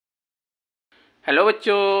Hello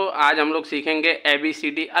बच्चों, आज हम लोग सीखेंगे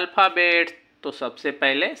ABCD अल्फ़ाबेट्स। तो सबसे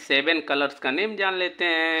पहले 7 कलर्स का नेम जान लेते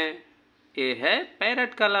हैं। ए है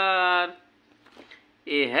पैरट कलर,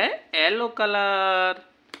 ए है येलो कलर,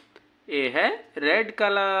 ए है रेड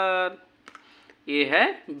कलर, ए है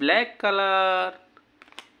ब्लैक कलर,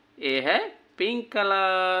 ए है पिंक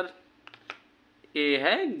कलर, ए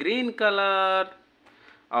है ग्रीन कलर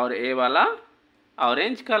और ए वाला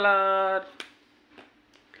orange colour.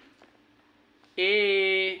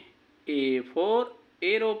 A for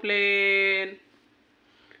aeroplane,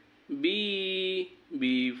 B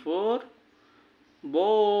for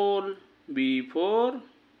ball, B for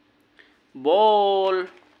ball,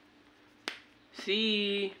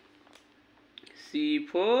 C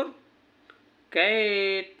for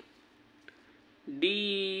cat,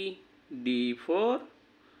 D for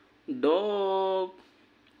dog,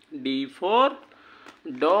 D for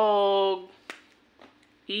dog,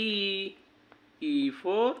 E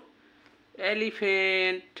for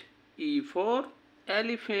elephant, E for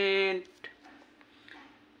elephant,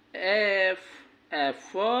 F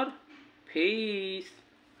for fish,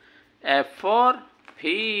 F for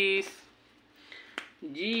fish,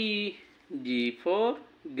 G for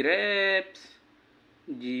grapes,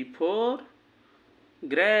 G for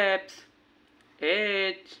grapes,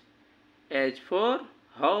 H for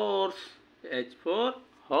horse, H for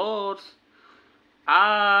horse,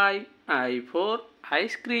 I for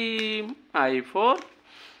ice cream, I for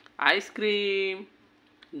ice cream,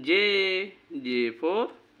 J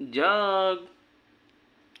for jug,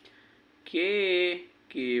 K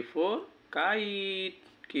for kite,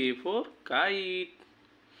 K for kite,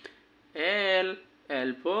 L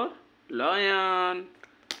for lion,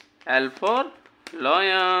 L for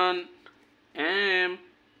lion, M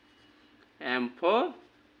for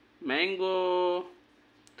mango,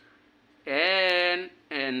 N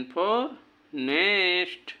for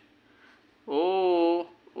nest, O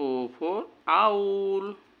for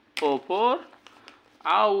owl, O for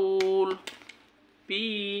owl, P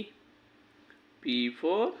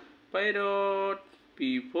for parrot,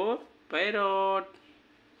 P for parrot,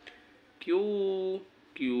 Q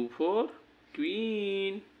for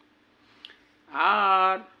queen,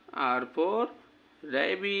 R for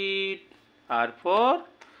rabbit, R for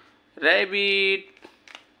rabbit,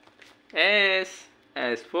 S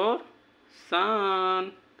for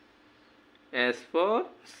sun, S for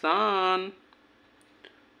sun,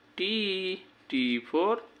 T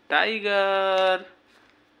for tiger,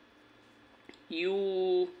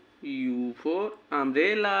 U for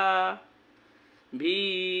umbrella,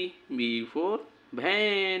 V for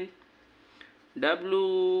van,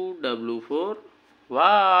 W for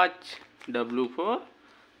watch, W for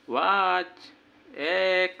watch,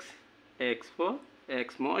 X for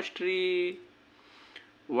Xmas tree,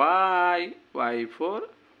 Y for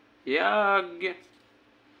egg,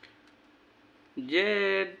 Z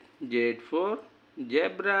for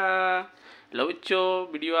zebra। लो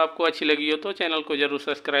बच्चों, video आपको अच्छी लगी हो तो channel को जरूर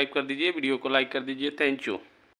subscribe कर दीजिए, वीडियो को लाइक कर दीजिए। Thank you.